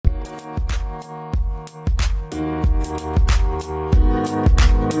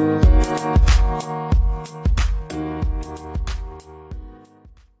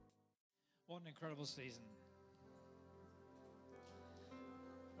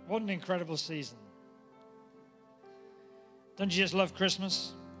What an incredible season. Don't you just love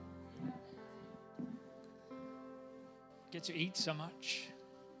Christmas? Get to eat so much.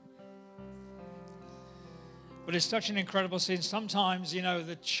 But it's such an incredible season. Sometimes,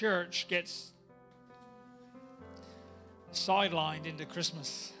 the church gets sidelined into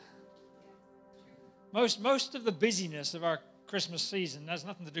Christmas. Most of the busyness of our Christmas season has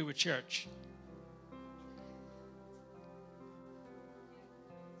nothing to do with church.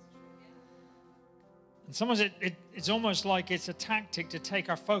 And sometimes it's almost like it's a tactic to take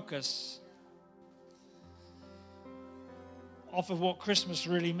our focus off of what Christmas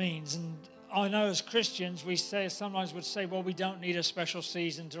really means. And I know as Christians, we sometimes would say, well, we don't need a special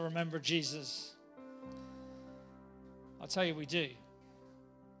season to remember Jesus. I'll tell you, we do.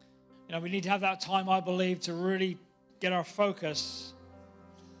 We need to have that time, I believe, to really get our focus,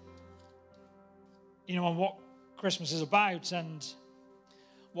 on what Christmas is about and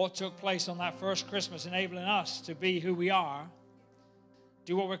what took place on that first Christmas, enabling us to be who we are,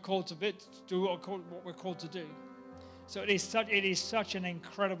 do what we're called to be, do what we're called to do. So it is such an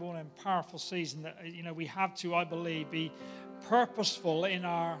incredible and powerful season that we have to, I believe, be purposeful in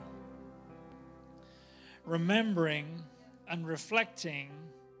our remembering and reflecting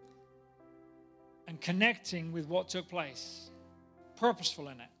and connecting with what took place. Purposeful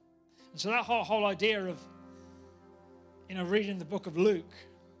in it. And so that whole idea of reading the book of Luke,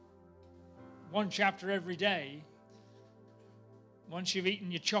 one chapter every day, once you've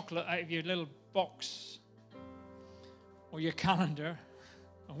eaten your chocolate out of your little box or your calendar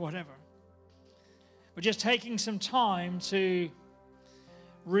or whatever. But just taking some time to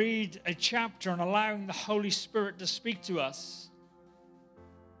read a chapter and allowing the Holy Spirit to speak to us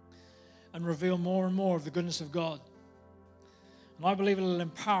and reveal more and more of the goodness of God. And I believe it'll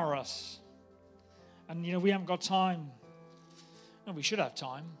empower us. And, we haven't got time. No, we should have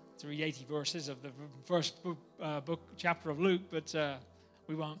time to read 80 verses of the first chapter of Luke, but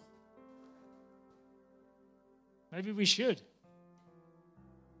we won't. Maybe we should.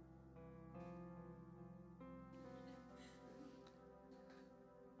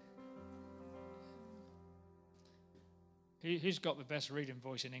 Who's got the best reading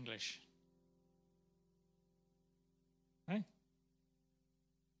voice in English? Hey?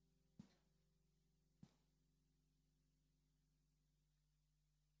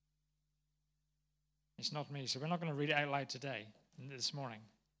 It's not me, so we're not going to read it out loud this morning.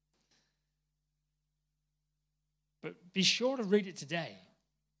 But be sure to read it today.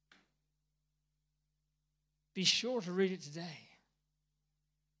 Be sure to read it today.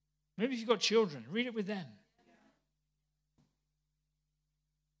 Maybe if you've got children, read it with them.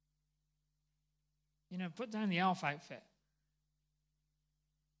 Put down the Alf outfit.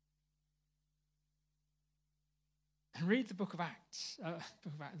 And read the book of Acts.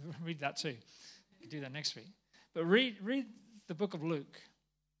 Read that too. You can do that next week. But read the book of Luke.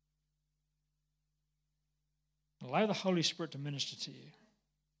 Allow the Holy Spirit to minister to you.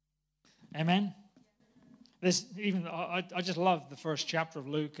 Amen? I just love the first chapter of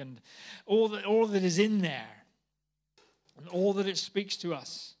Luke and all that is in there and all that it speaks to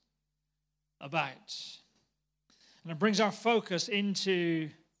us about. And it brings our focus into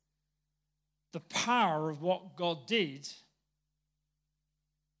the power of what God did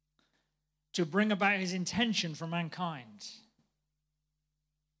to bring about his intention for mankind.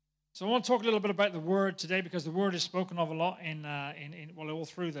 So I want to talk a little bit about the word today because the word is spoken of a lot all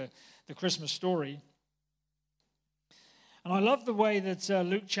through the Christmas story. And I love the way that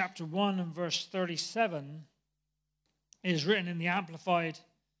Luke chapter 1 and verse 37 is written in the Amplified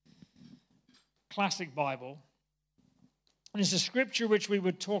Classic Bible. And it's a scripture which we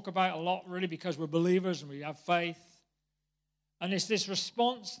would talk about a lot really because we're believers and we have faith. And it's this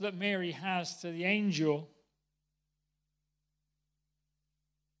response that Mary has to the angel.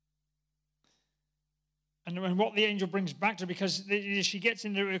 And what the angel brings back to her, because she gets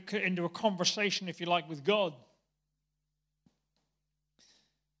into a conversation, if you like, with God.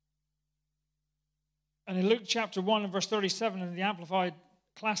 And in Luke chapter 1 and verse 37 in the Amplified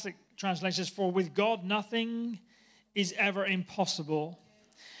Classic translation says, "For with God nothing is ever impossible,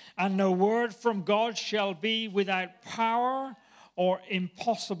 and no word from God shall be without power or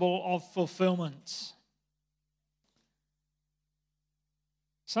impossible of fulfillment."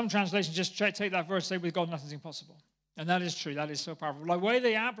 Some translations just take that verse and say, with God nothing's impossible. And that is true. That is so powerful. The way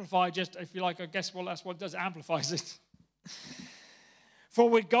they amplify, just, if you like, I guess, well, that's what it does. It amplifies it. "For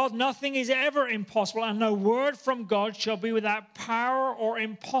with God nothing is ever impossible, and no word from God shall be without power or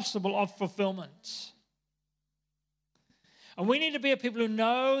impossible of fulfillment." And we need to be a people who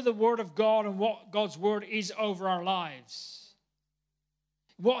know the word of God and what God's word is over our lives.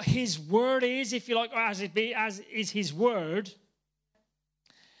 what his word is, if you like, as is his word,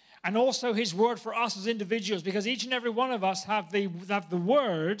 and also his word for us as individuals, because each and every one of us have the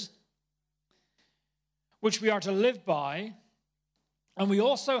word which we are to live by, and we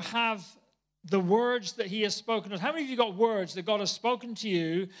also have the words that he has spoken. How many of you got words that God has spoken to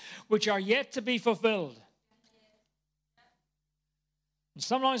you which are yet to be fulfilled? And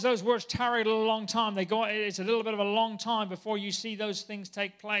sometimes those words tarry a long time. It's a little bit of a long time before you see those things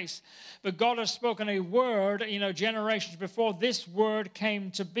take place. But God has spoken a word, generations before this word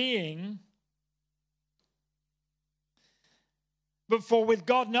came to being. But for with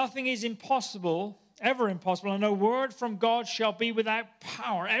God nothing is impossible, ever impossible, and no word from God shall be without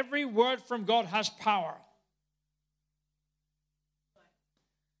power. Every word from God has power.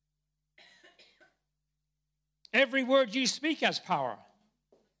 Every word you speak has power.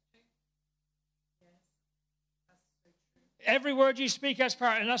 Every word you speak has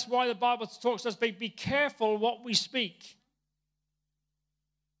power, and that's why the Bible talks to us, be careful what we speak.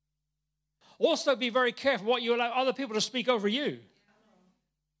 Also be very careful what you allow other people to speak over you.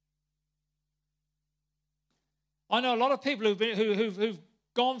 I know a lot of people who've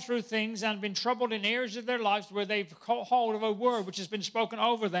gone through things and been troubled in areas of their lives where they've caught hold of a word which has been spoken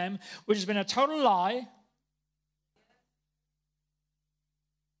over them, which has been a total lie,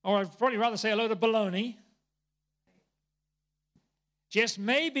 or I'd probably rather say a load of baloney, just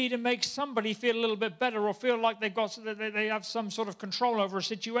maybe to make somebody feel a little bit better or feel like they have some sort of control over a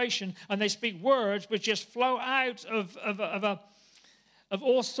situation, and they speak words which just flow out of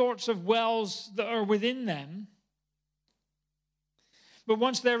all sorts of wells that are within them. But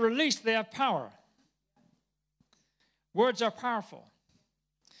once they're released, they have power. Words are powerful.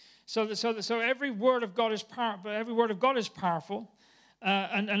 So every word of God is powerful. Every word of God is powerful.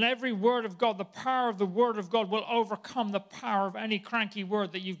 And every word of God, the power of the word of God will overcome the power of any cranky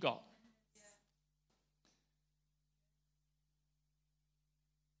word that you've got.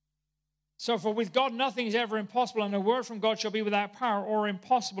 So for with God nothing is ever impossible, and a word from God shall be without power or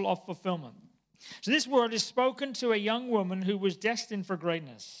impossible of fulfillment. So this word is spoken to a young woman who was destined for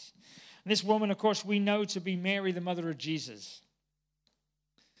greatness. And this woman, of course, we know to be Mary, the mother of Jesus.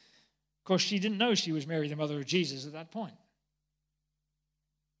 Of course, she didn't know she was Mary, the mother of Jesus at that point.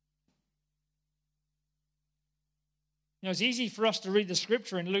 It's easy for us to read the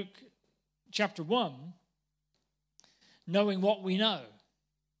scripture in Luke chapter 1, knowing what we know.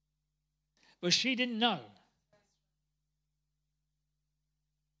 But she didn't know.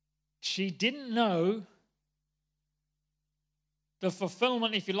 She didn't know the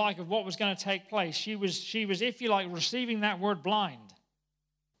fulfillment, if you like, of what was going to take place. She was, if you like, receiving that word blind.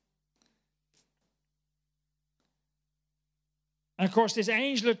 And of course, this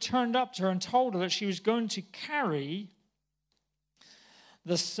angel had turned up to her and told her that she was going to carry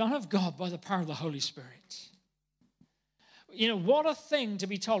the Son of God by the power of the Holy Spirit. What a thing to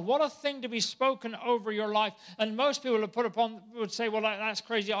be told. What a thing to be spoken over your life. And most people would say, well, that's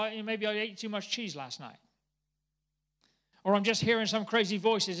crazy. Maybe I ate too much cheese last night. Or I'm just hearing some crazy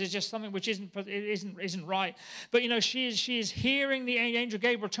voices. It's just something which isn't right. But, she is hearing the angel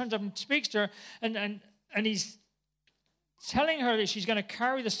Gabriel turns up and speaks to her. And he's telling her that she's going to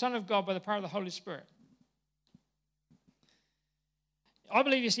carry the Son of God by the power of the Holy Spirit. I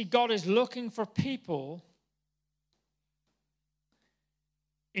believe, you see, God is looking for people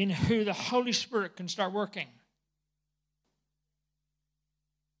in who the Holy Spirit can start working.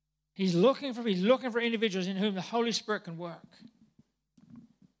 He's looking for individuals in whom the Holy Spirit can work.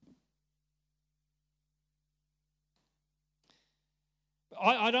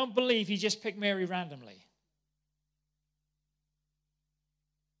 I don't believe he just picked Mary randomly.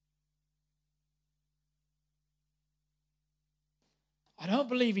 I don't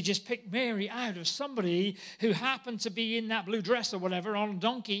believe he just picked Mary out of somebody who happened to be in that blue dress or whatever on a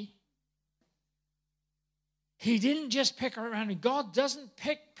donkey. He didn't just pick her randomly. God doesn't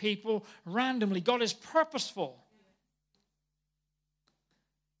pick people randomly. God is purposeful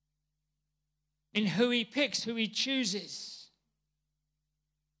in who he picks, who he chooses.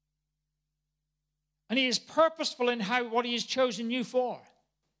 And he is purposeful in what he has chosen you for.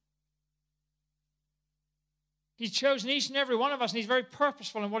 He's chosen each and every one of us, and he's very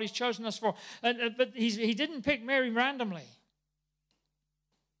purposeful in what he's chosen us for. But he didn't pick Mary randomly.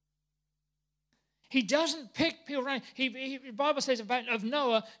 He doesn't pick people randomly. The Bible says of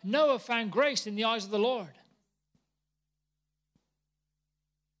Noah, Noah found grace in the eyes of the Lord.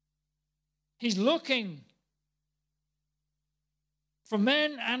 He's looking for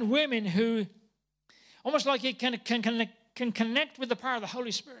men and women who, almost like he can connect with the power of the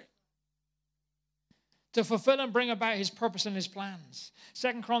Holy Spirit. to fulfill and bring about his purpose and his plans.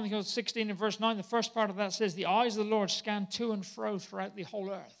 2 Chronicles 16 and verse 9, the first part of that says, the eyes of the Lord scan to and fro throughout the whole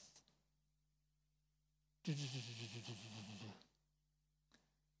earth.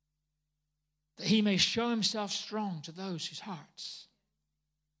 That he may show himself strong to those whose hearts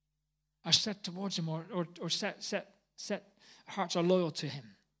are set towards him, or hearts are loyal to him.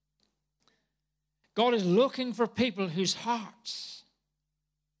 God is looking for people whose hearts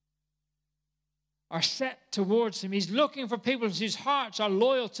are set towards him. He's looking for people whose hearts are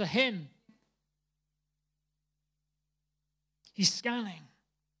loyal to him. He's scanning.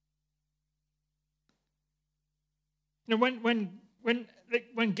 You know,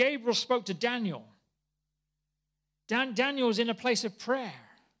 when Gabriel spoke to Daniel, Daniel was in a place of prayer.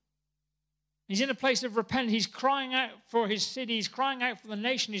 He's in a place of repentance. He's crying out for his city. He's crying out for the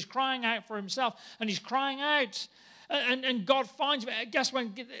nation. He's crying out for himself. And he's crying out. And God finds him. Guess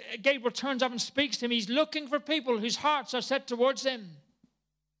when Gabriel turns up and speaks to him, he's looking for people whose hearts are set towards him.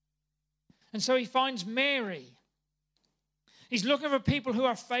 And so he finds Mary. He's looking for people who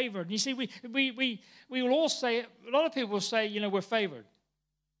are favored. And you see, we will all say, a lot of people will say, you know, we're favored.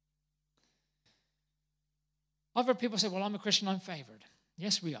 I've heard people say, well, I'm a Christian, I'm favored.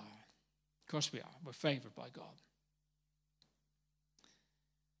 Yes, we are. Of course we are. We're favored by God.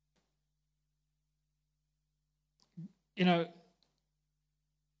 You know,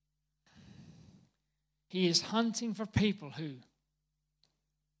 he is hunting for people who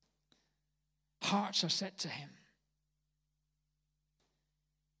hearts are set to him.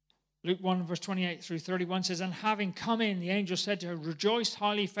 Luke 1 verse 28 through 31 says, and having come in, the angel said to her, rejoice,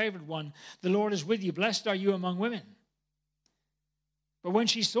 highly favored one, the Lord is with you. Blessed are you among women. But when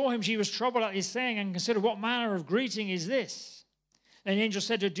she saw him, she was troubled at his saying and considered what manner of greeting is this. And the angel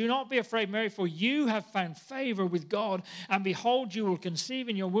said to her, do not be afraid, Mary, for you have found favor with God. And behold, you will conceive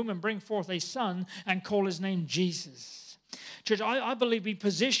in your womb and bring forth a son and call his name Jesus. Church, I believe we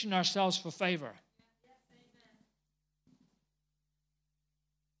position ourselves for favor.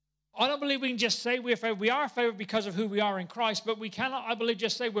 I don't believe we can just say we're favored. We are favored because of who we are in Christ, but we cannot, I believe,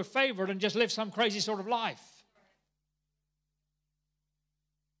 just say we're favored and just live some crazy sort of life.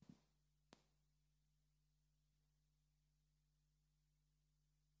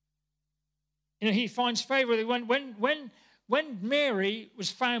 You know, he finds favor. When Mary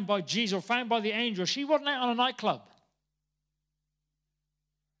was found by Jesus, or found by the angel, she wasn't out on a nightclub.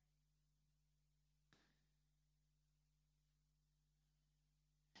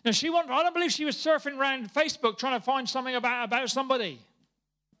 Now, I don't believe she was surfing around Facebook trying to find something about somebody.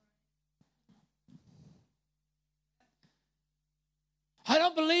 I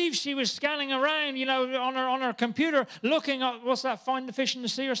don't believe she was scanning around, you know, on her computer looking at, what's that, find the fish in the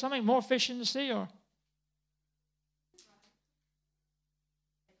sea or something? More fish in the sea or?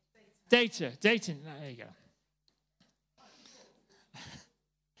 Dating. No, there you go.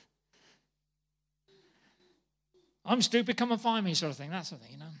 I'm stupid, come and find me, sort of thing. That sort of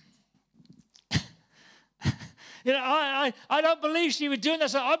thing, you know. You know, I don't believe she was doing that.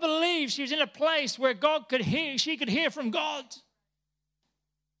 So I believe she was in a place where God could hear, she could hear from God.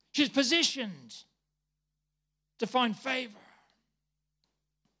 She's positioned to find favor.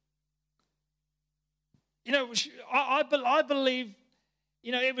 You know, I believe,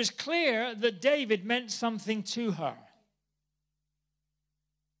 you know, it was clear that David meant something to her.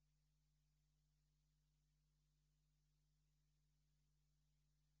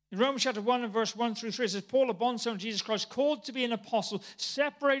 In Romans chapter 1 and verse 1 through 3, it says, Paul, a bondservant of Jesus Christ, called to be an apostle,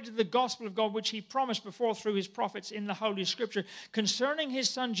 separated to the gospel of God, which he promised before through his prophets in the Holy Scripture, concerning his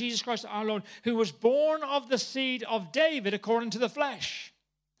son, Jesus Christ our Lord, who was born of the seed of David according to the flesh.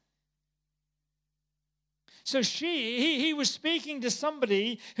 So he was speaking to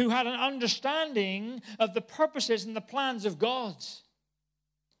somebody who had an understanding of the purposes and the plans of God.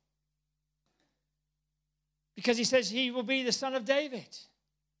 Because he says he will be the son of David.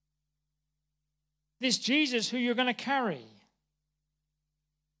 This Jesus who you're going to carry.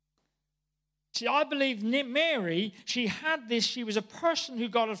 See, I believe Mary, she had this. She was a person who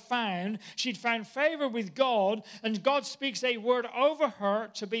God had found. She'd found favor with God, and God speaks a word over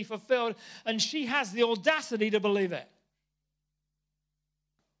her to be fulfilled, and she has the audacity to believe it.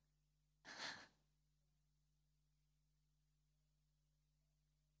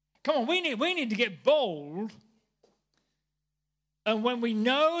 Come on, we need to get bold. And when we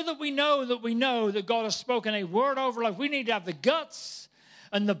know that God has spoken a word over life, we need to have the guts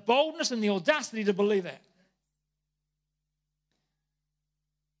and the boldness and the audacity to believe it.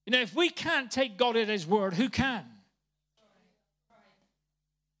 You know, if we can't take God at his word, who can?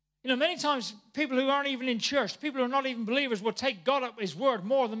 You know, many times people who aren't even in church, people who are not even believers, will take God at his word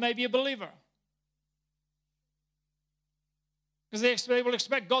more than maybe a believer. Because they will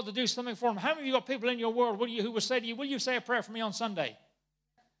expect God to do something for them. How many of you got people in your world who will say to you, will you say a prayer for me on Sunday?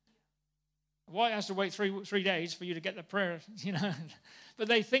 Why has to wait three days for you to get the prayer, you know? But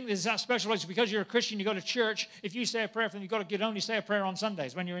they think there's that special place. Because you're a Christian, you go to church. If you say a prayer for them, you can only say a prayer on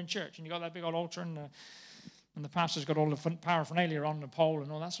Sundays when you're in church. And you got that big old altar and the pastor's got all the paraphernalia on the pole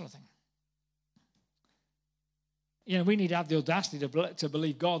and all that sort of thing. You know, we need to have the audacity to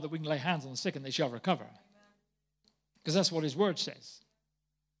believe God that we can lay hands on the sick and they shall recover. Because that's what his word says.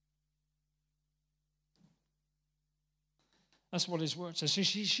 That's what his word says. So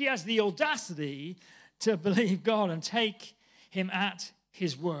she has the audacity to believe God and take him at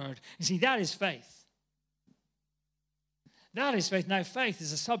his word. You see, that is faith. That is faith. Now, faith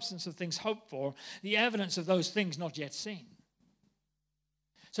is the substance of things hoped for, the evidence of those things not yet seen.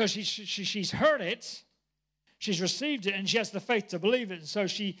 So she's heard it, she's received it, and she has the faith to believe it. And so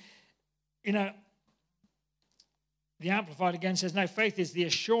she, you know, the Amplified again says, now faith is the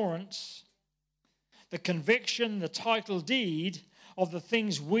assurance, the conviction, the title deed of the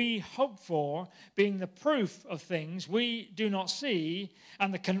things we hope for, being the proof of things we do not see,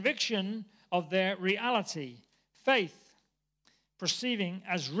 and the conviction of their reality. Faith, perceiving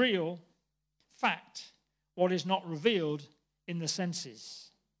as real fact what is not revealed in the senses.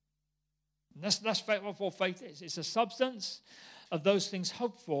 And that's what faith is. It's a substance of those things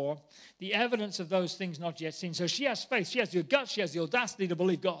hoped for, the evidence of those things not yet seen. So she has faith. She has the guts. She has the audacity to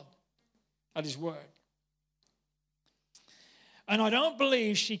believe God at his word. And I don't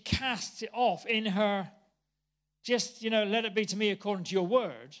believe she casts it off in her, just, you know, let it be to me according to your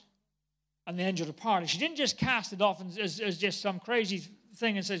word, and the angel departed. She didn't just cast it off as just some crazy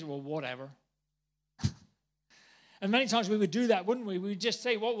thing and says, well, whatever. And many times we would do that, wouldn't we? We would just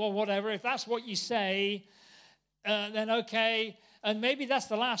say, well, whatever. If that's what you say, then okay. And maybe that's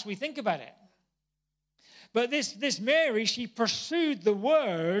the last we think about it. But this Mary, she pursued the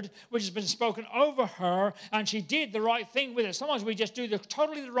word which has been spoken over her, and she did the right thing with it. Sometimes we just do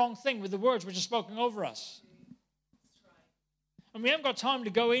totally the wrong thing with the words which are spoken over us. And we haven't got time to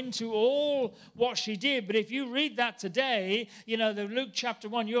go into all what she did, but if you read that today, you know, the Luke chapter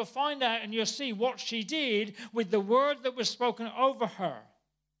 1, you'll find out and you'll see what she did with the word that was spoken over her.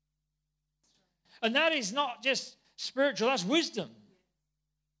 And that is not just spiritual, that's wisdom.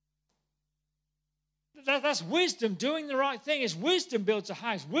 That's wisdom. Doing the right thing is wisdom builds a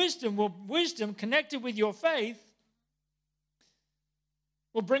house. Wisdom connected with your faith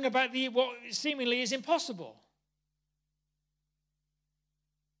will bring about what seemingly is impossible.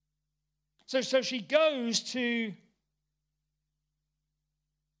 So she goes to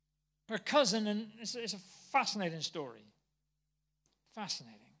her cousin, and it's a fascinating story.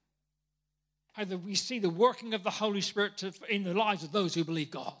 Fascinating. How we see the working of the Holy Spirit in the lives of those who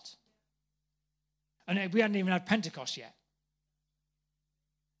believe God. And we hadn't even had Pentecost yet.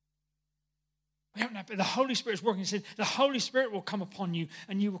 The Holy Spirit is working. He said, the Holy Spirit will come upon you,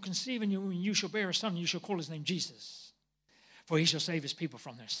 and you will conceive in your womb, and you shall bear a son, and you shall call his name Jesus. For he shall save his people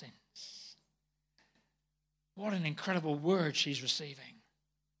from their sins. What an incredible word she's receiving.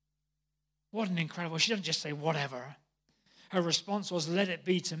 What an incredible, she doesn't just say whatever. Her response was, let it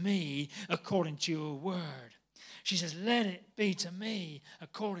be to me according to your word. She says, let it be to me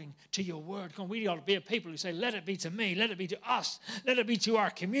according to your word. Come on, we ought to be a people who say, let it be to me, let it be to us, let it be to our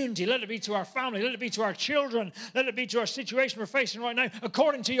community, let it be to our family, let it be to our children, let it be to our situation we're facing right now,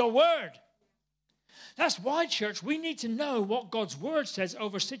 according to your word. That's why, church, we need to know what God's word says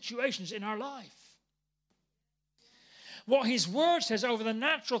over situations in our life. What his word says over the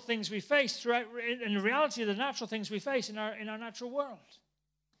natural things we face throughout, in the reality of the natural things we face in our natural world.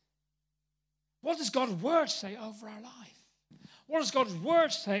 What does God's word say over our life? What does God's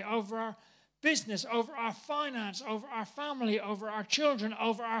word say over our business, over our finance, over our family, over our children,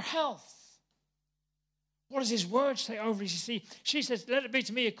 over our health? What does his word say over us? You see, she says, let it be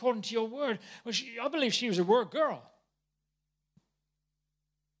to me according to your word. Well, I believe she was a word girl.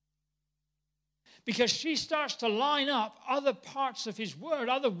 Because she starts to line up other parts of his word,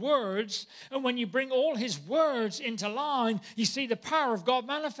 other words, and when you bring all his words into line, you see the power of God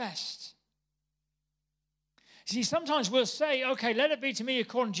manifest. See, sometimes we'll say, okay, let it be to me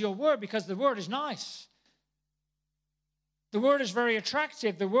according to your word, because the word is nice. The word is very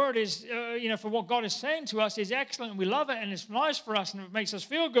attractive. The word is, for what God is saying to us is excellent, and we love it, and it's nice for us, and it makes us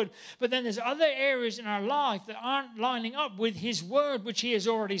feel good. But then there's other areas in our life that aren't lining up with his word, which he has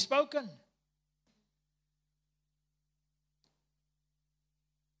already spoken.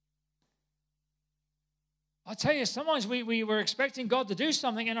 I tell you, sometimes we were expecting God to do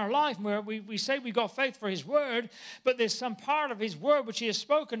something in our life where we say we've got faith for His word, but there's some part of His word which He has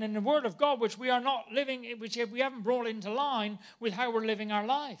spoken in the word of God which we are not living, which we haven't brought into line with how we're living our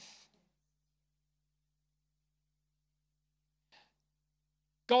life.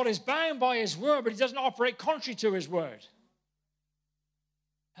 God is bound by His word, but He doesn't operate contrary to His word.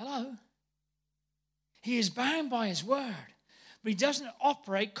 Hello? He is bound by His word, but He doesn't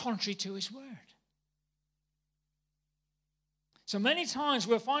operate contrary to His word. So many times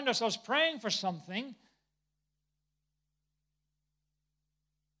we'll find ourselves praying for something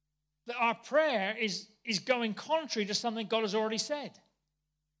that our prayer is going contrary to something God has already said.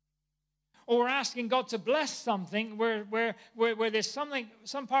 Or we're asking God to bless something where there's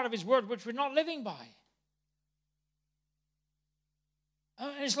some part of His word which we're not living by.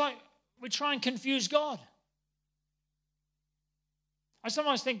 And it's like we try and confuse God. I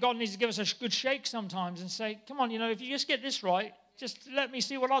sometimes think God needs to give us a good shake sometimes and say, come on, if you just get this right, just let me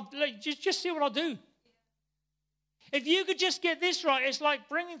see what I'll do. Just see what I'll do. If you could just get this right, it's like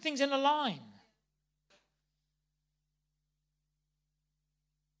bringing things in a line.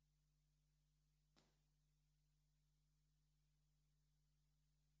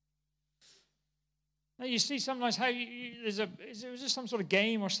 Now you see sometimes how there's just some sort of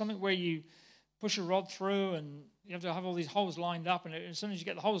game or something where you push a rod through and you have to have all these holes lined up, and as soon as you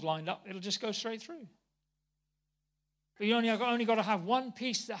get the holes lined up, it'll just go straight through. But you only got to have one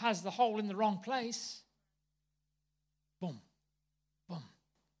piece that has the hole in the wrong place. Boom, boom,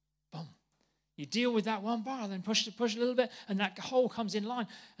 boom. You deal with that one bar, then push a little bit, and that hole comes in line,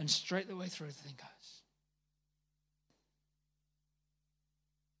 and straight the way through the thing goes.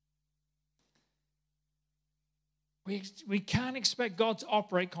 We can't expect God to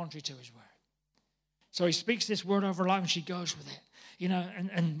operate contrary to His word. So He speaks this word over her life, and she goes with it.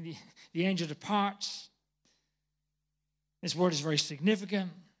 And the angel departs. This word is very significant.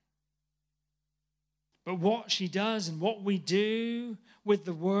 But what she does and what we do with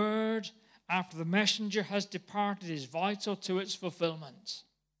the word after the messenger has departed is vital to its fulfillment.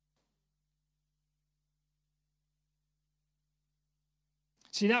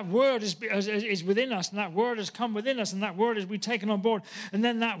 See, that word is within us, and that word has come within us, and that word is we've taken on board. And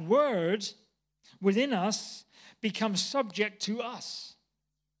then that word within us becomes subject to us.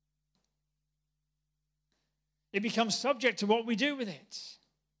 It becomes subject to what we do with it.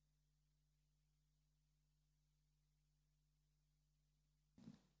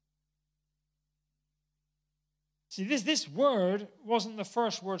 See, this word wasn't the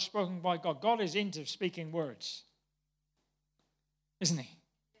first word spoken by God. God is into speaking words, isn't He?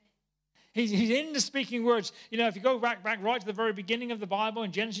 He's into speaking words. If you go back right to the very beginning of the Bible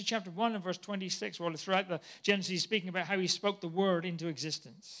in Genesis chapter 1 and verse 26, well, throughout the Genesis, He's speaking about how He spoke the word into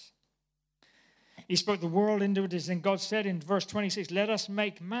existence. He spoke the world into it, and God said in verse 26, let us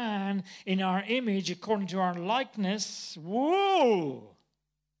make man in our image according to our likeness. Whoa!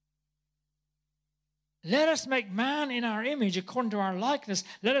 Let us make man in our image according to our likeness.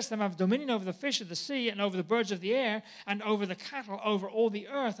 Let us have dominion over the fish of the sea and over the birds of the air and over the cattle, over all the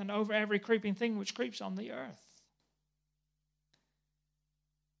earth and over every creeping thing which creeps on the earth.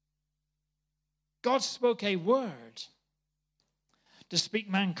 God spoke a word to speak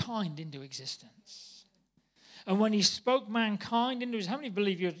mankind into existence. And when He spoke mankind into existence, how many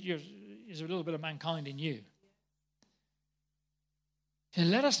believe there's a little bit of mankind in you? He said,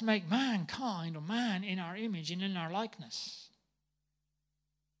 let us make mankind, or man, in our image and in our likeness.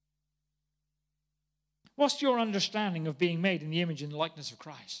 What's your understanding of being made in the image and likeness of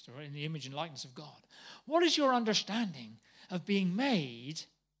Christ, or in the image and likeness of God? What is your understanding of being made?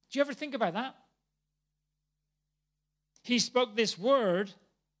 Do you ever think about that? He spoke this word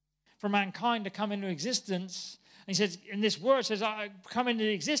for mankind to come into existence. And He says, and this word says, I come into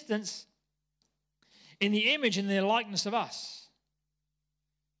existence in the image and the likeness of us.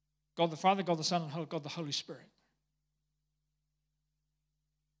 God the Father, God the Son, and God the Holy Spirit.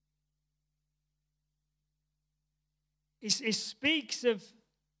 It speaks of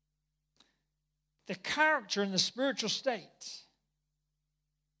the character and the spiritual state.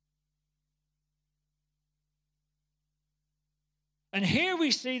 And here we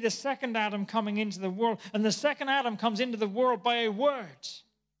see the second Adam coming into the world. And the second Adam comes into the world by a word.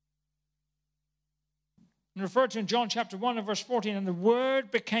 And referred to in John chapter 1 and verse 14. And the Word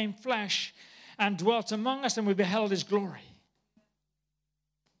became flesh and dwelt among us, and we beheld His glory.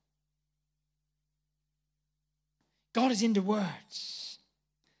 God is into words.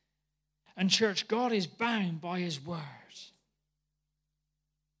 And church, God is bound by His word.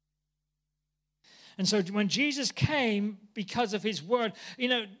 And so when Jesus came because of his word,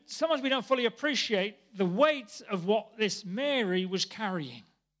 sometimes we don't fully appreciate the weight of what this Mary was carrying.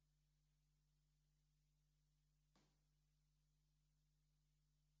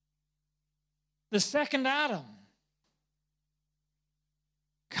 The second Adam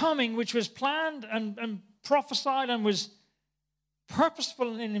coming, which was planned and prophesied and was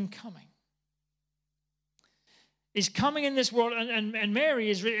purposeful in him coming, is coming in this world, and Mary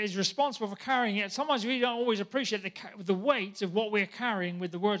is responsible for carrying it. Sometimes we don't always appreciate the weight of what we're carrying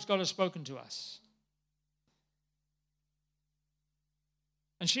with the words God has spoken to us.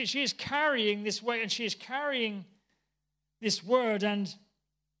 And she is carrying this weight, and she is carrying this word. And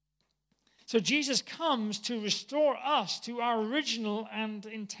so Jesus comes to restore us to our original and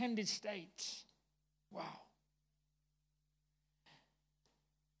intended state. Wow.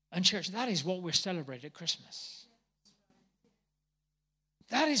 And church, that is what we're celebrating at Christmas.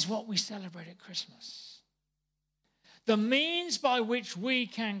 That is what we celebrate at Christmas. The means by which we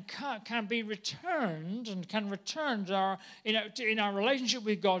can be returned and can return to in our relationship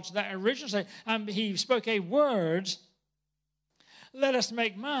with God to that original state. He spoke a word, let us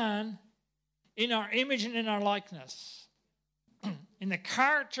make man in our image and in our likeness, in the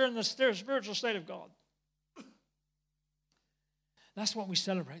character and the spiritual state of God. That's what we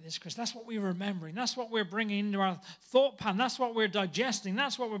celebrate this Christmas. That's what we're remembering. That's what we're bringing into our thought pattern. That's what we're digesting.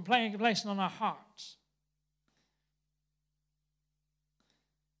 That's what we're placing on our hearts.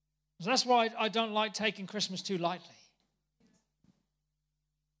 So that's why I don't like taking Christmas too lightly.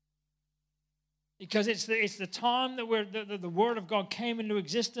 Because it's the time that the Word of God came into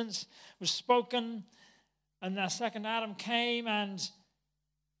existence, was spoken, and the second Adam came and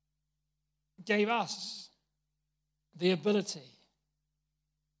gave us the ability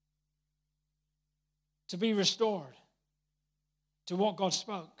to be restored to what God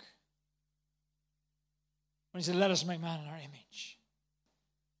spoke when he said, let us make man in our image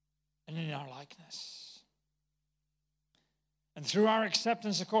and in our likeness. And through our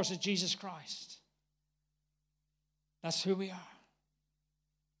acceptance, of course, of Jesus Christ, that's who we are.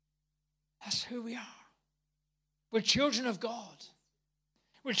 That's who we are. We're children of God.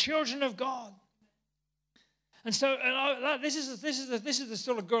 We're children of God. And so this is the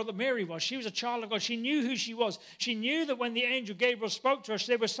sort of girl that Mary was. She was a child of God. She knew who she was. She knew that when the angel Gabriel spoke to her,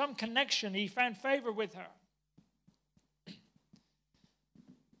 there was some connection. He found favor with her.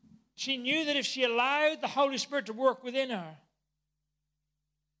 She knew that if she allowed the Holy Spirit to work within her,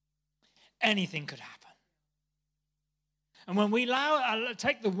 anything could happen. And when we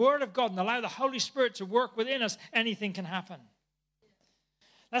take the Word of God and allow the Holy Spirit to work within us, anything can happen.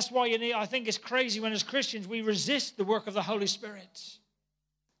 That's why I think it's crazy when as Christians we resist the work of the Holy Spirit.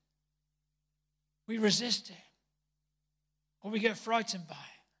 We resist it. Or we get frightened by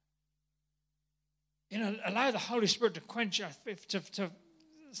it. Allow the Holy Spirit to quench our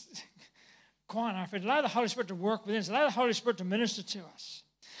quiet our faith. Allow the Holy Spirit to work within us. Allow the Holy Spirit to minister to us.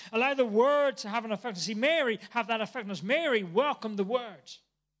 Allow the Word to have an effect. See, Mary have that effect on us. Mary welcomed the Word.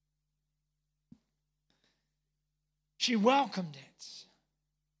 She welcomed it.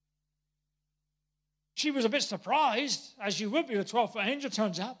 She was a bit surprised, as you would be, the 12th angel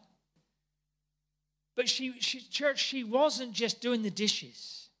turns up. But she wasn't just doing the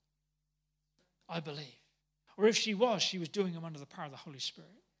dishes, I believe. Or if she was doing them under the power of the Holy Spirit.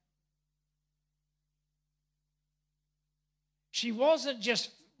 She wasn't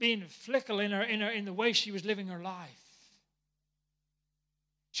just being fickle in the way she was living her life.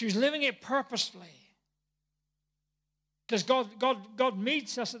 She was living it purposefully. Because God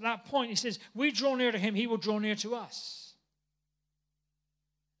meets us at that point. He says, we draw near to him, he will draw near to us.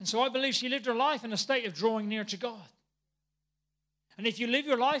 And so I believe she lived her life in a state of drawing near to God. And if you live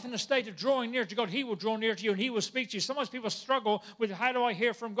your life in a state of drawing near to God, he will draw near to you and he will speak to you. Sometimes people struggle with, how do I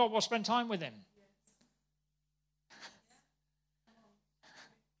hear from God? Well, spend time with him.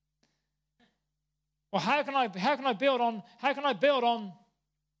 Well, how can I build on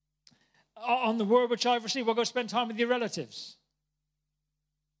the word which I've received? Well, go spend time with your relatives.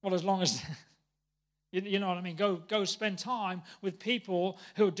 Well, as long as, you know what I mean, go spend time with people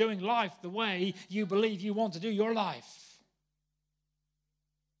who are doing life the way you believe you want to do your life.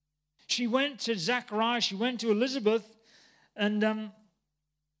 She went to Zachariah, she went to Elizabeth, and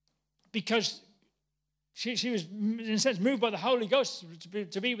because she was, in a sense, moved by the Holy Ghost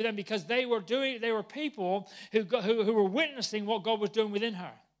to be with them, because they were people who were witnessing what God was doing within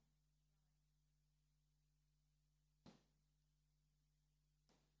her.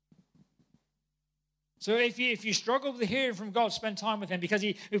 So if you struggle with hearing from God, spend time with him, because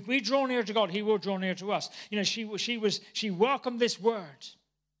if we draw near to God, he will draw near to us. You know, she welcomed this word.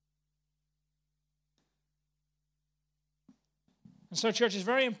 And so, church, it's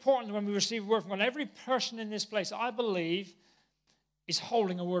very important when we receive a word from God. Every person in this place, I believe, is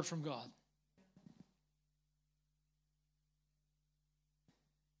holding a word from God.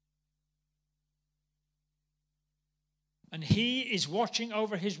 And he is watching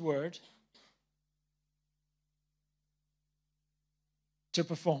over his word to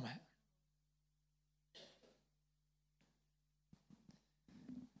perform it.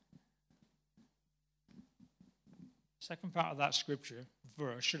 Second part of that scripture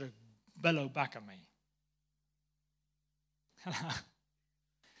verse should have bellowed back at me.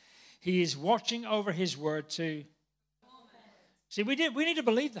 He is watching over his word to... See, we need to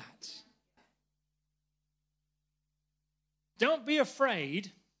believe that. Don't be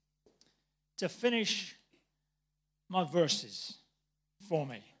afraid to finish my verses for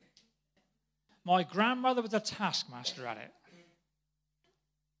me. My grandmother was a taskmaster at it.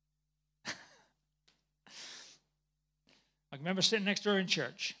 I remember sitting next to her in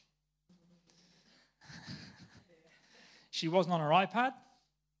church. She wasn't on her iPad.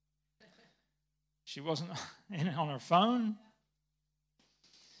 She wasn't on her phone.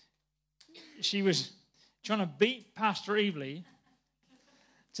 She was trying to beat Pastor Evely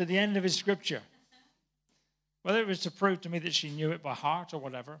to the end of his scripture. Whether it was to prove to me that she knew it by heart or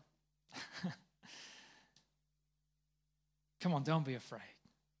whatever. Come on, don't be afraid.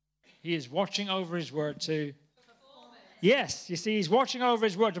 He is watching over his word to... Yes, you see, he's watching over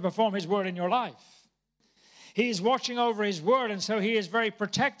his word to perform his word in your life. He is watching over his word, and so he is very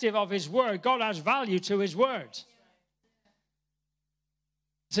protective of his word. God has value to his word.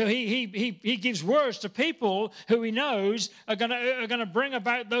 So he gives words to people who he knows are going to bring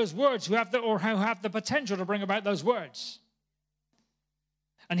about those words, who have the potential to bring about those words.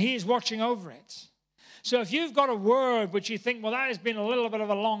 And he is watching over it. So if you've got a word which you think, well, that has been a little bit of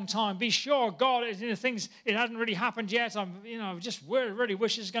a long time, be sure God, things, it hasn't really happened yet. I just really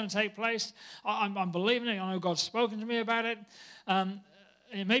wish it's going to take place. I'm believing it. I know God's spoken to me about it.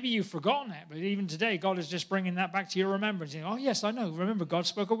 Maybe you've forgotten it, but even today, God is just bringing that back to your remembrance. Oh, yes, I know. Remember, God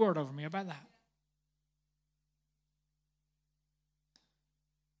spoke a word over me about that.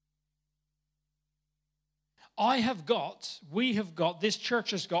 We have got, this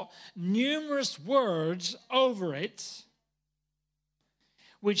church has got numerous words over it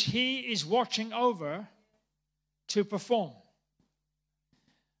which he is watching over to perform.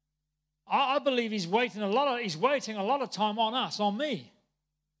 I believe he's waiting a lot of time on us, on me.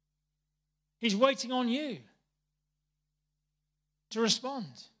 He's waiting on you to respond.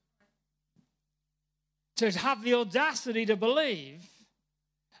 To have the audacity to believe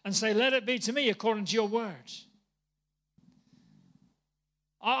and say, let it be to me according to your words.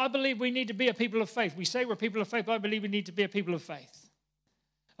 I believe we need to be a people of faith. We say we're people of faith, but I believe we need to be a people of faith.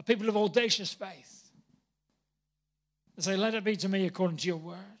 A people of audacious faith. And say, let it be to me according to your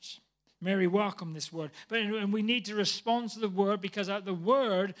words. Mary welcomed this word. And we need to respond to the word, because the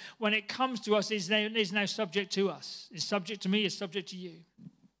word, when it comes to us, is now subject to us. It's subject to me, it's subject to you.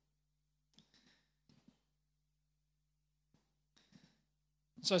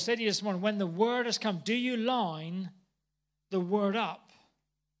 So I said to you this morning, when the word has come, do you line the word up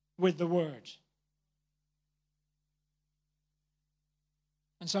with the word?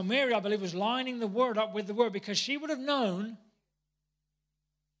 And so Mary, I believe, was lining the word up with the word, because she would have known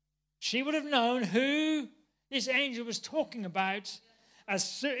who this angel was talking about.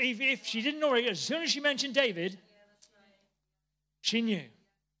 If she didn't know, as soon as she mentioned David, she knew.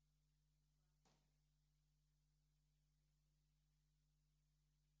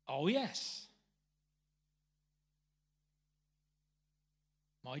 Oh, yes.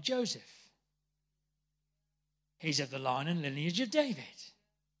 My Joseph. He's of the line and lineage of David.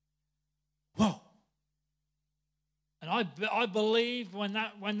 Whoa. And I believe when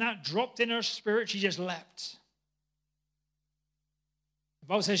that dropped in her spirit, she just leapt. The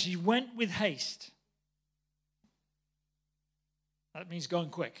Bible says she went with haste. That means going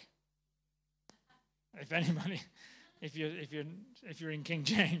quick. If you're in King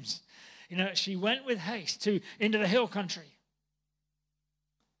James, she went with haste into the hill country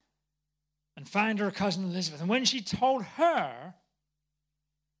and found her cousin Elizabeth. And when she told her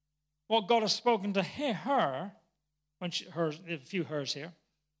what God has spoken to her, a few hers here.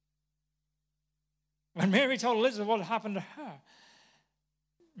 When Mary told Elizabeth what had happened to her,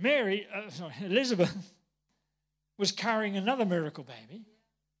 Elizabeth was carrying another miracle baby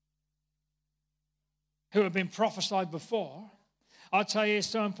who had been prophesied before. I'll tell you, it's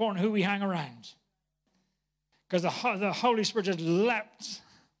so important who we hang around, because the Holy Spirit just leapt.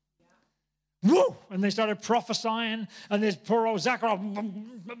 Woo! And they started prophesying, and this poor old Zachariah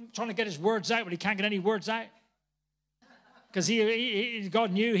trying to get his words out, but he can't get any words out. Because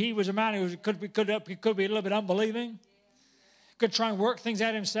God knew he was a man who could be a little bit unbelieving, could try and work things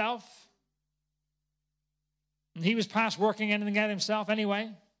out himself. And he was past working anything out himself anyway.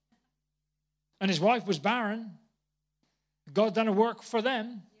 And his wife was barren. God done a work for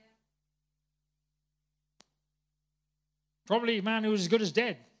them. Probably a man who was as good as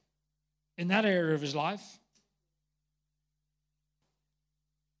dead in that area of his life.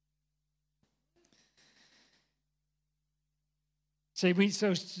 So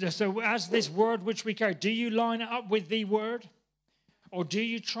as this word which we carry, do you line it up with the word? Or do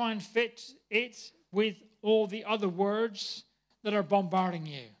you try and fit it with all the other words that are bombarding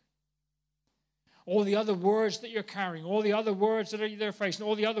you? All the other words that you're carrying, all the other words that they're facing,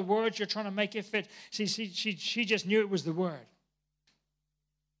 all the other words you're trying to make it fit. See, she just knew it was the word.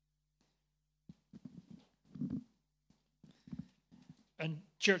 And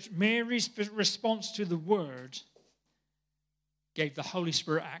church, Mary's response to the word gave the Holy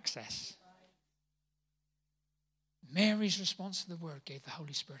Spirit access. Mary's response to the word gave the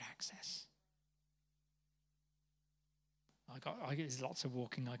Holy Spirit access. There's lots of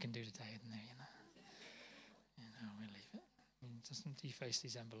walking I can do today, isn't there? We'll leave it. Doesn't deface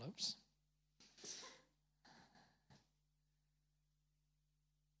these envelopes.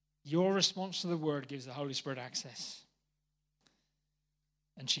 Your response to the word gives the Holy Spirit access.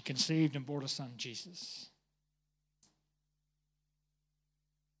 And she conceived and bore a son, Jesus.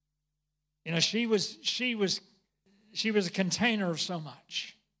 You know, she was a container of so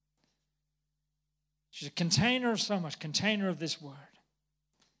much. She's a container of so much, container of this word.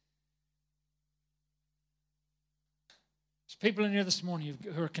 There's people in here this morning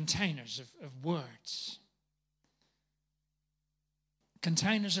who are containers of words.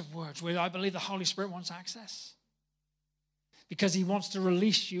 Containers of words where I believe the Holy Spirit wants access. Because he wants to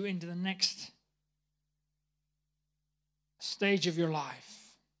release you into the next stage of your life.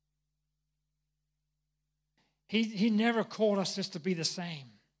 He never called us just to be the same.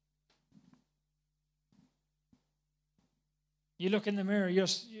 You look in the mirror,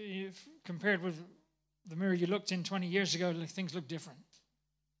 you've compared with the mirror you looked in 20 years ago, things look different.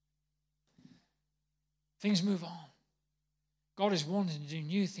 Things move on. God is wanting to do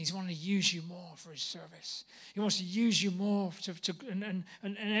new things. He wants to use you more for his service. He wants to use you more and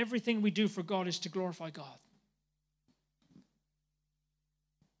everything we do for God is to glorify God.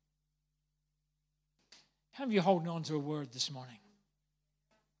 How many of you holding on to a word this morning?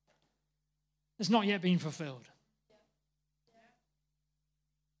 It's not yet been fulfilled.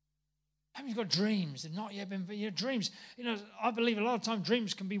 How many of you got dreams that not yet been? Dreams. I believe a lot of times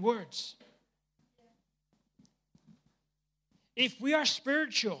dreams can be words. If we are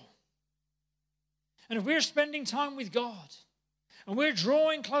spiritual, and if we're spending time with God, and we're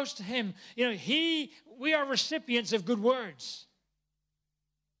drawing close to him, we are recipients of good words.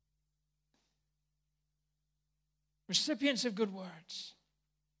 Recipients of good words.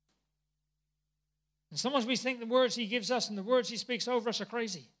 And sometimes we think the words he gives us and the words he speaks over us are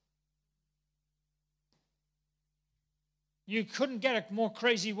crazy. You couldn't get a more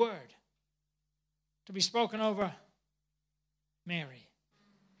crazy word to be spoken over Mary.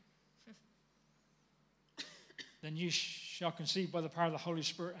 Then you shall conceive by the power of the Holy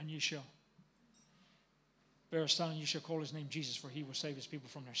Spirit, and you shall bear a son, and you shall call his name Jesus, for he will save his people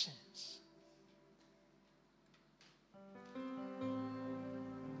from their sins.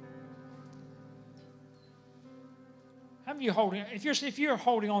 How many of you if you're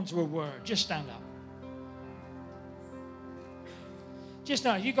holding on to a word, just stand up. Just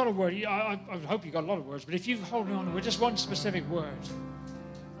now, you got a word. I hope you got a lot of words, but if you're holding on to just one specific word,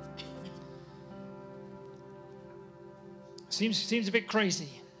 seems a bit crazy.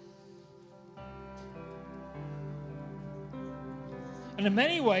 And in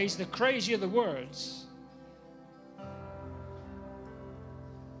many ways, the crazier the words,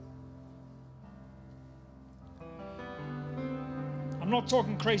 I'm not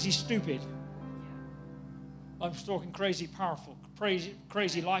talking crazy stupid. I'm talking crazy powerful,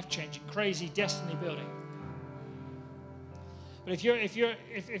 crazy life-changing, crazy destiny-building. But if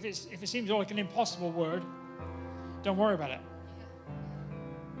it seems like an impossible word, don't worry about it.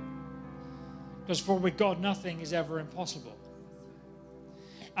 Because for with God nothing is ever impossible.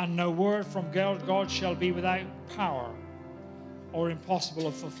 And no word from God shall be without power or impossible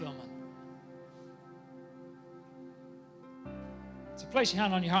of fulfillment. So place your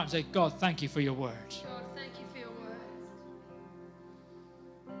hand on your heart and say, God, thank you for your word. God, thank you for your word.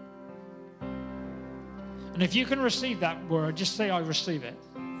 And if you can receive that word, just say, I receive it.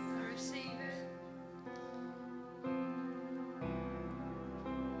 I receive it.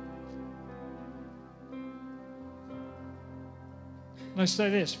 Let's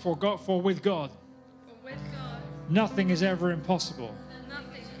say this, for with God, For with God, nothing is ever impossible.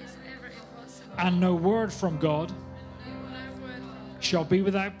 nothing is ever impossible. And no word from God No word from God shall be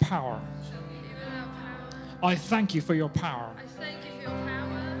without power. shall be without power. I thank you for your power, I thank you for your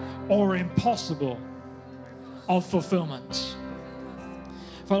power. or impossible of fulfillment.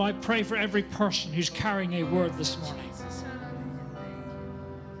 Father, I pray for every person who's carrying a word this morning. Jesus,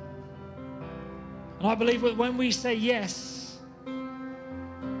 And I believe that when we say yes,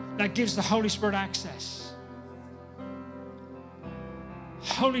 that gives the Holy Spirit access.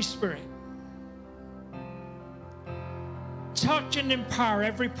 Holy Spirit, touch and empower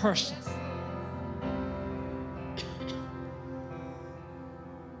every person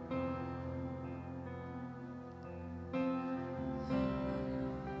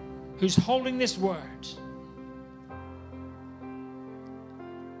who's holding this word.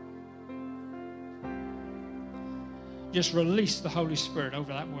 Just release the Holy Spirit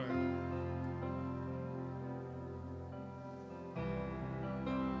over that word.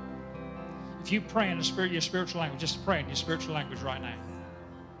 If you pray in the Spirit, your spiritual language, just pray in your spiritual language right now.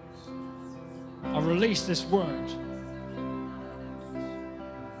 I'll release this word.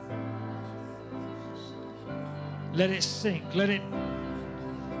 Let it sink. Let it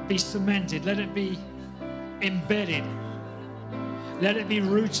be cemented. Let it be embedded. Let it be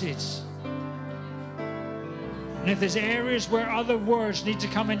rooted. And if there's areas where other words need to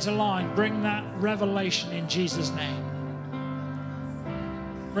come into line, bring that revelation in Jesus' name.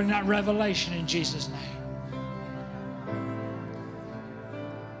 Bring that revelation in Jesus' name.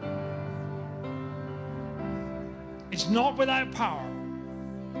 It's not without power.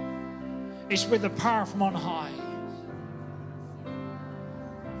 It's with the power from on high.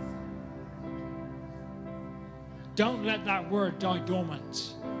 Don't let that word die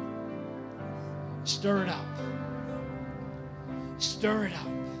dormant. Stir it up. Stir it up.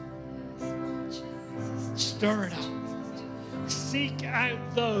 Stir it up. Seek out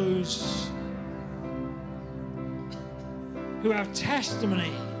those who have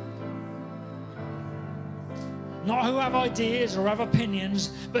testimony, not who have ideas or have opinions,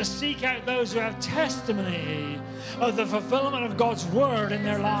 but seek out those who have testimony of the fulfillment of God's word in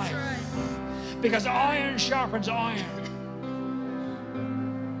their life. Because iron sharpens iron.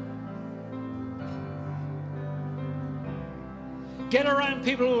 Get around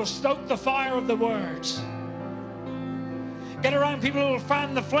people who will stoke the fire of the words. Get around people who will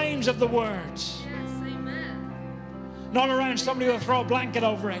fan the flames of the words. Yes, amen. Not around somebody who will throw a blanket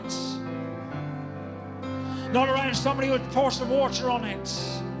over it. Not around somebody who would pour some water on it.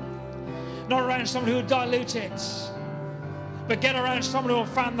 Not around somebody who would dilute it. But get around somebody who will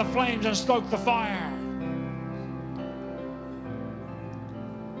fan the flames and stoke the fire.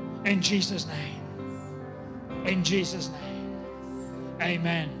 In Jesus' name. In Jesus' name.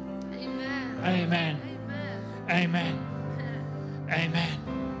 Amen. Amen. Amen. Amen. Amen. Amen.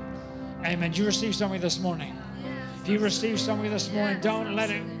 Amen. Do you receive something this morning? Yes. If you receive something this morning, Yes. don't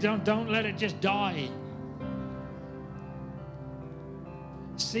let it just die.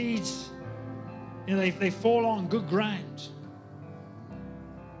 Seeds, they fall on good ground.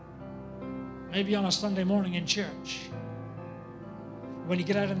 Maybe on a Sunday morning in church. When you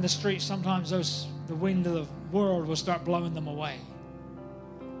get out in the street, sometimes the wind of the world will start blowing them away.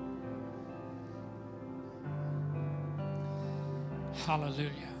 Hallelujah.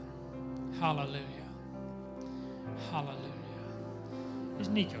 Hallelujah. Hallelujah. Is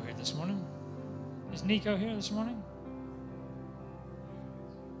Nico here this morning? Is Nico here this morning?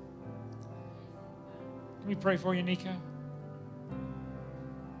 Can we pray for you, Nico?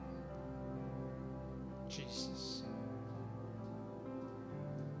 Jesus.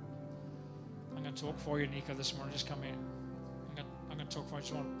 I'm going to talk for you, Nico, this morning. Just come here. I'm going to talk for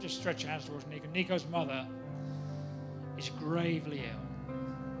you. Just stretch your hands towards Nico. Nico's mother is gravely ill.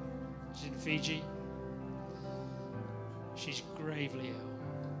 She's in Fiji. She's gravely ill.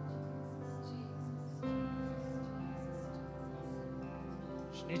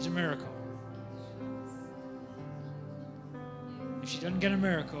 She needs a miracle. If she doesn't get a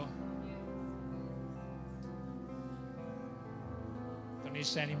miracle, don't need to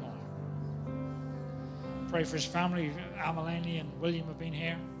say any more. Pray for his family. Amalani and William have been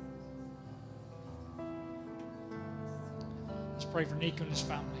here. Let's pray for Nico and his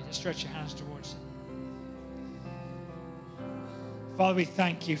family. Just stretch your hands towards them. Father, we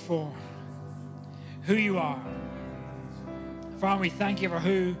thank you for who you are. Father, we thank you for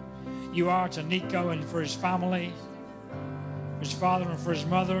who you are to Nico and for his family, for his father and for his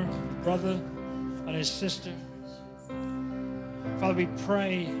mother, his brother and his sister. Father, we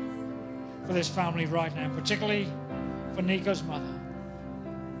pray for this family right now, particularly for Nico's mother.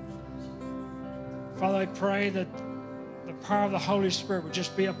 Father, I pray that the power of the Holy Spirit would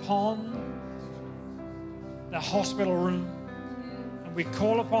just be upon the hospital room. And we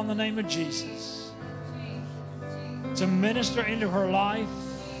call upon the name of Jesus to minister into her life,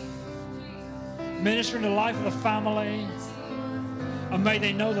 minister in the life of the family, and may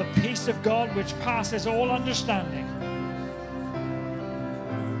they know the peace of God which passes all understanding.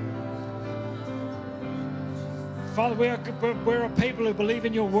 Father, we're a people who believe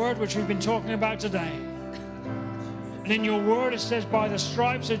in your word, which we've been talking about today. And in your word it says, by the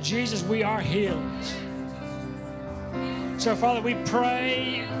stripes of Jesus we are healed. So Father, we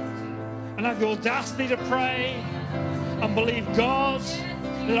pray and have the audacity to pray and believe, God,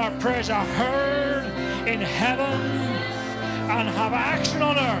 that our prayers are heard in heaven and have action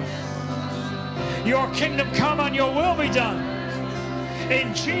on earth. Your kingdom come and your will be done.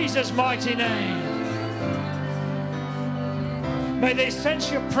 In Jesus' mighty name. May they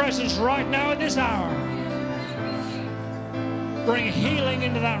sense your presence right now in this hour. Bring healing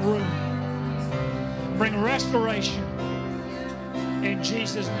into that room. Bring restoration. In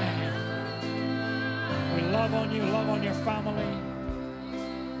Jesus' name. We love on you, love on your family.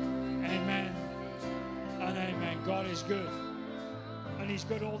 Amen and amen. God is good. And he's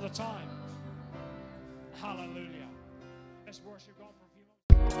good all the time. Hallelujah. Let's worship God for a few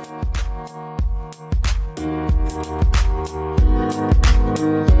moments.